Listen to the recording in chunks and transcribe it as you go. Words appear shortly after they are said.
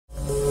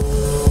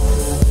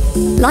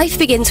Life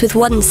begins with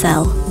one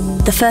cell,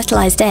 the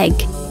fertilized egg.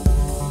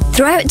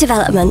 Throughout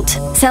development,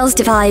 cells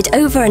divide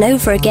over and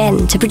over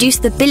again to produce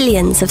the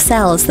billions of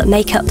cells that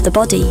make up the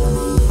body.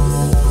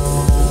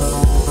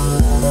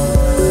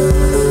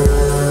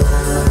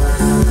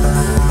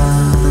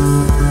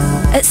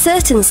 At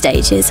certain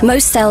stages,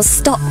 most cells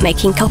stop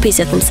making copies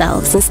of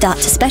themselves and start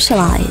to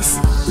specialize.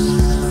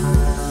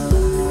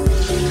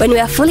 When we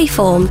are fully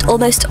formed,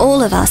 almost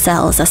all of our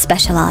cells are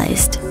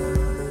specialized.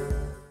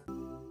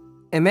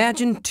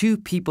 Imagine two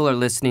people are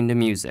listening to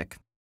music.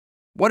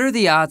 What are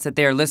the odds that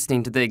they are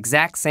listening to the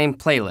exact same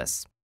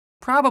playlist?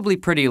 Probably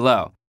pretty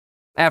low.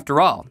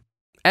 After all,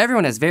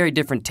 everyone has very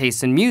different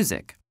tastes in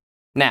music.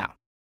 Now,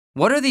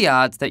 what are the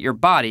odds that your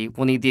body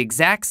will need the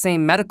exact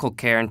same medical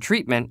care and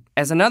treatment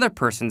as another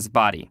person's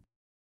body?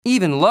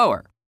 Even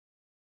lower.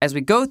 As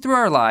we go through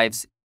our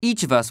lives,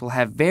 each of us will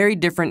have very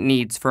different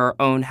needs for our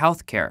own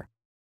health care.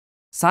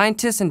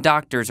 Scientists and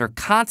doctors are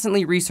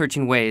constantly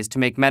researching ways to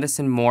make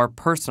medicine more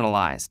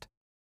personalized.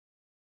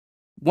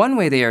 One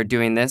way they are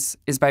doing this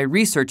is by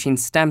researching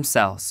stem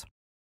cells.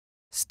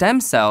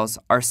 Stem cells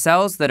are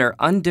cells that are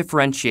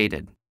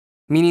undifferentiated,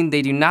 meaning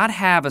they do not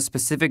have a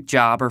specific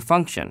job or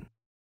function.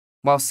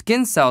 While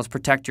skin cells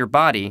protect your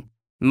body,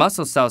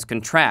 muscle cells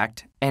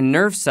contract, and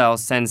nerve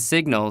cells send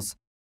signals,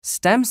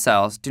 stem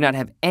cells do not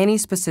have any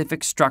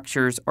specific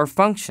structures or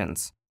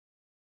functions.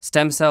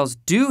 Stem cells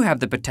do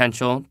have the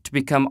potential to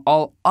become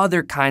all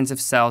other kinds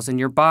of cells in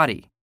your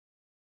body.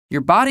 Your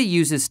body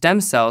uses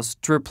stem cells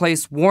to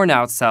replace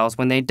worn-out cells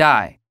when they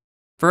die.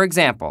 For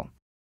example,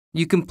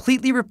 you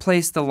completely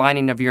replace the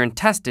lining of your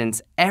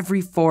intestines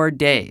every 4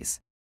 days.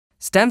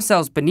 Stem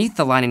cells beneath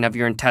the lining of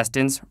your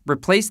intestines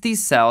replace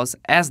these cells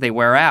as they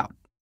wear out.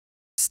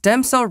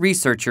 Stem cell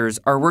researchers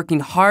are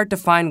working hard to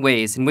find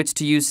ways in which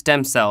to use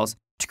stem cells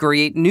to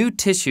create new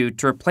tissue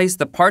to replace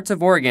the parts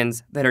of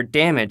organs that are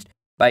damaged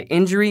by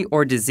injury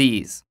or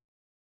disease.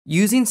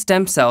 Using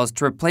stem cells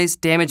to replace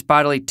damaged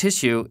bodily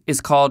tissue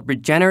is called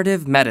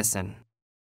regenerative medicine.